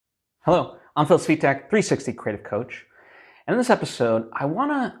Hello, I'm Phil Svitek, 360 Creative Coach. And in this episode, I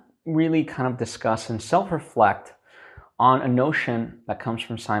want to really kind of discuss and self-reflect on a notion that comes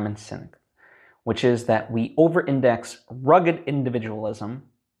from Simon Sinek, which is that we over-index rugged individualism,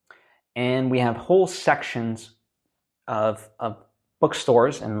 and we have whole sections of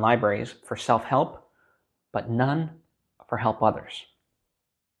bookstores and libraries for self-help, but none for help others.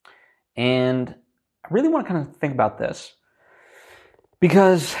 And I really want to kind of think about this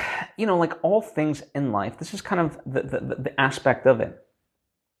because, like all things in life, this is kind of the aspect of it.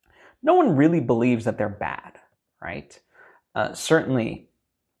 No one really believes that they're bad, right? Certainly,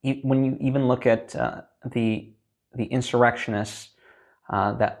 when you even look at the insurrectionists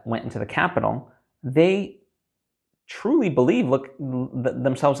that went into the Capitol, they truly believe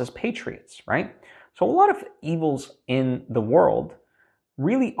themselves as patriots, right? So a lot of evils in the world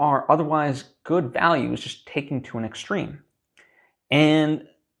really are otherwise good values just taken to an extreme. And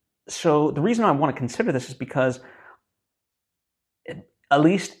so the reason I want to consider this is because, at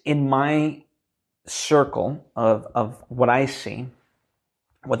least in my circle of what I see,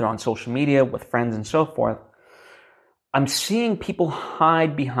 whether on social media, with friends and so forth, I'm seeing people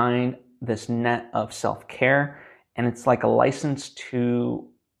hide behind this net of self-care, and it's like a license to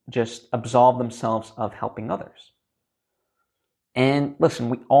just absolve themselves of helping others. And listen,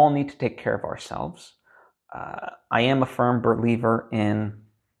 we all need to take care of ourselves. I am a firm believer in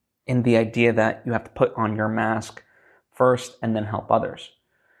the idea that you have to put on your mask first and then help others.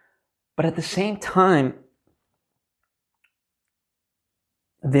 But at the same time,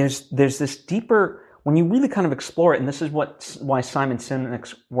 there's this deeper, when you really kind of explore it, and this is why Simon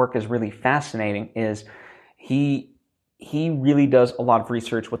Sinek's work is really fascinating, is he really does a lot of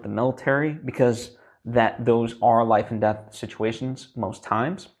research with the military, because that those are life and death situations most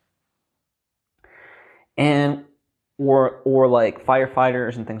times. And or like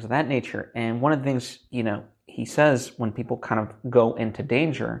firefighters and things of that nature. And one of the things, he says when people kind of go into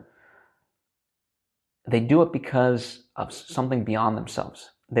danger, they do it because of something beyond themselves.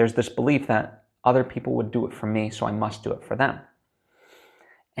 There's this belief that other people would do it for me, so I must do it for them.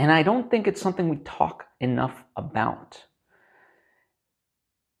 And I don't think it's something we talk enough about.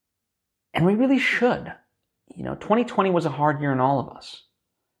 And we really should. 2020 was a hard year in all of us.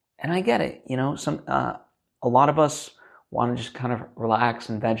 And I get it. A lot of us want to just kind of relax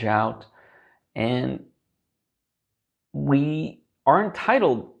and veg out. And we are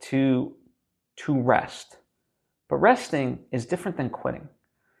entitled to rest. But resting is different than quitting.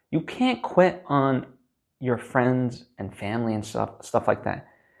 You can't quit on your friends and family and stuff like that.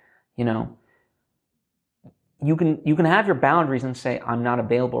 You can have your boundaries and say, I'm not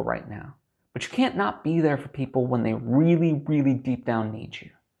available right now. But you can't not be there for people when they really, really deep down need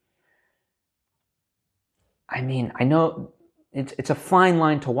you. I mean, I know it's a fine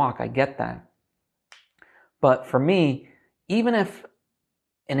line to walk. I get that. But for me, even if,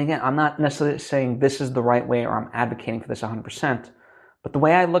 and again, I'm not necessarily saying this is the right way or I'm advocating for this 100%, but the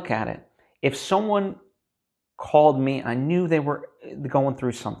way I look at it, if someone called me, I knew they were going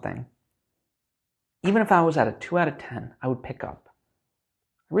through something, even if I was at a 2 out of 10, I would pick up.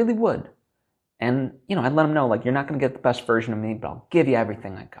 I really would. And, I'd let them know, like, you're not going to get the best version of me, but I'll give you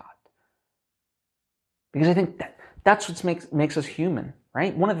everything I got. Because I think that's what makes us human,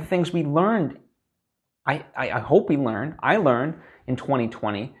 right? One of the things we learned, I hope we learned, I learned in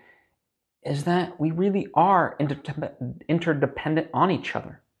 2020, is that we really are interdependent on each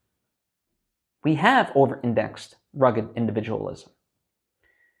other. We have over-indexed rugged individualism.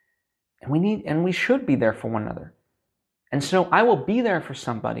 And we should be there for one another. And so I will be there for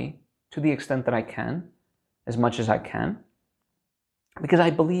somebody to the extent that I can, as much as I can, because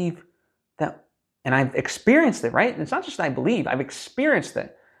I believe that, and I've experienced it, right? It's not just I believe, I've experienced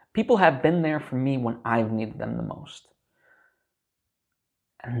it. People have been there for me when I've needed them the most.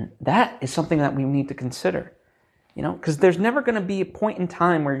 And that is something that we need to consider, because there's never going to be a point in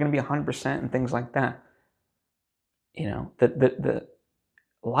time where you're going to be 100% and things like that. The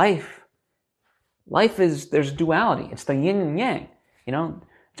life is, there's duality. It's the yin and yang,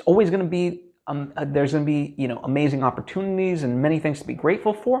 It's always going to be, there's going to be, amazing opportunities and many things to be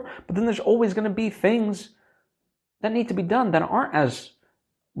grateful for. But then there's always going to be things that need to be done that aren't as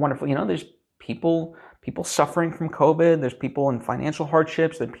wonderful. There's people suffering from COVID. There's people in financial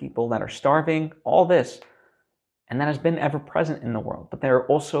hardships. There's people that are starving, all this. And that has been ever present in the world. But there are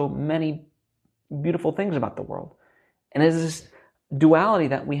also many beautiful things about the world. And it is this duality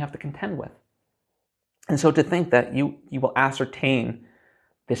that we have to contend with. And so to think that you will ascertain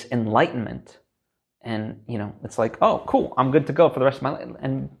this enlightenment and, it's like, oh, cool, I'm good to go for the rest of my life.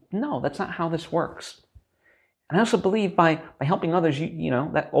 And no, that's not how this works. And I also believe by helping others, you know,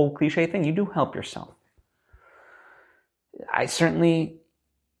 that old cliche thing, you do help yourself. I certainly,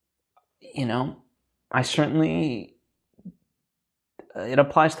 it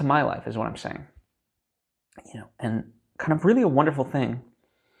applies to my life is what I'm saying. You know, and kind of really a wonderful thing.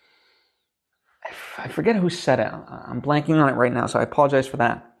 I forget who said it. I'm blanking on it right now, so I apologize for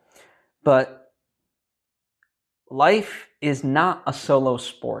that. But life is not a solo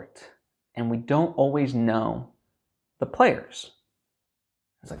sport, and we don't always know the players.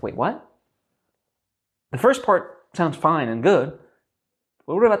 It's like, wait, what? The first part sounds fine and good,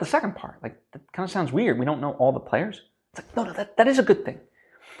 but what about the second part? Like, that kind of sounds weird. We don't know all the players. It's like, no, that is a good thing.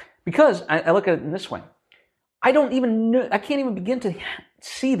 Because I look at it in this way. I can't even begin to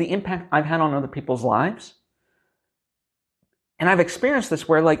see the impact I've had on other people's lives. And I've experienced this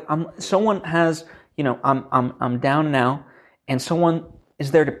where, like, someone has, you know, I'm down and out, and someone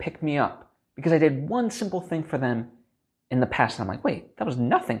is there to pick me up because I did one simple thing for them in the past. And I'm like, wait, that was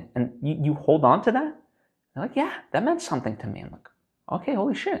nothing. And you hold on to that? They're like, yeah, that meant something to me. I'm like, okay,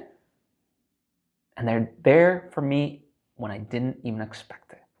 holy shit. And they're there for me when I didn't even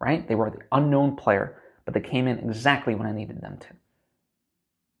expect it, right? They were the unknown player, but they came in exactly when I needed them to.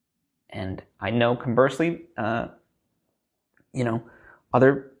 And I know, conversely,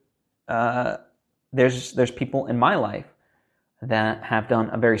 there's people in my life that have done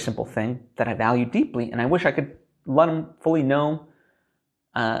a very simple thing that I value deeply, and I wish I could let them fully know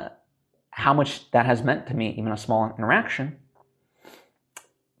how much that has meant to me, even a small interaction.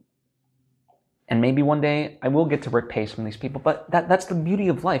 And maybe one day I will get to repay some of these people, but that's the beauty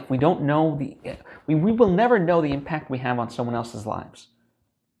of life. We don't know we will never know the impact we have on someone else's lives.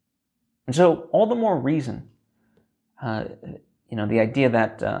 And so all the more reason, the idea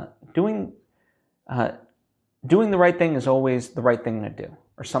that doing the right thing is always the right thing to do,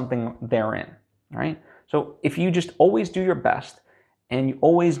 or something therein, right? So if you just always do your best, and you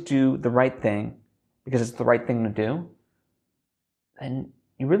always do the right thing because it's the right thing to do, then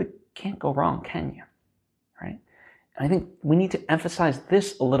you really can't go wrong, can you? Right? And I think we need to emphasize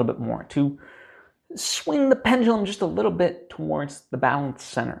this a little bit more, to swing the pendulum just a little bit towards the balanced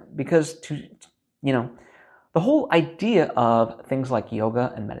center, because the whole idea of things like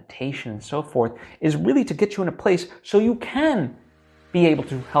yoga and meditation and so forth is really to get you in a place so you can be able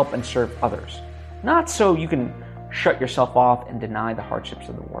to help and serve others. Not so you can shut yourself off and deny the hardships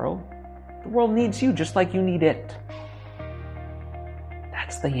of the world. The world needs you just like you need it.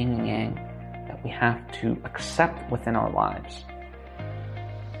 That's the yin and yang that we have to accept within our lives.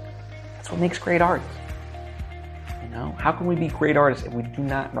 That's what makes great art. How can we be great artists if we do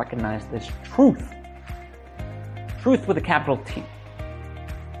not recognize this truth? Truth with a capital T.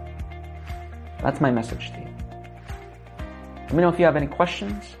 That's my message to you. Let me know if you have any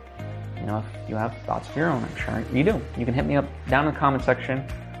questions. If you have thoughts of your own, I'm sure you do. You can hit me up down in the comment section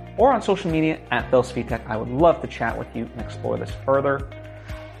or on social media at Bill Svitek. I would love to chat with you and explore this further.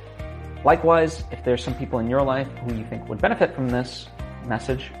 Likewise, if there's some people in your life who you think would benefit from this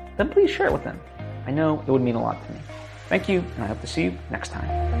message, then please share it with them. I know it would mean a lot to me. Thank you, and I hope to see you next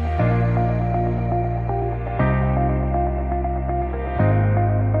time.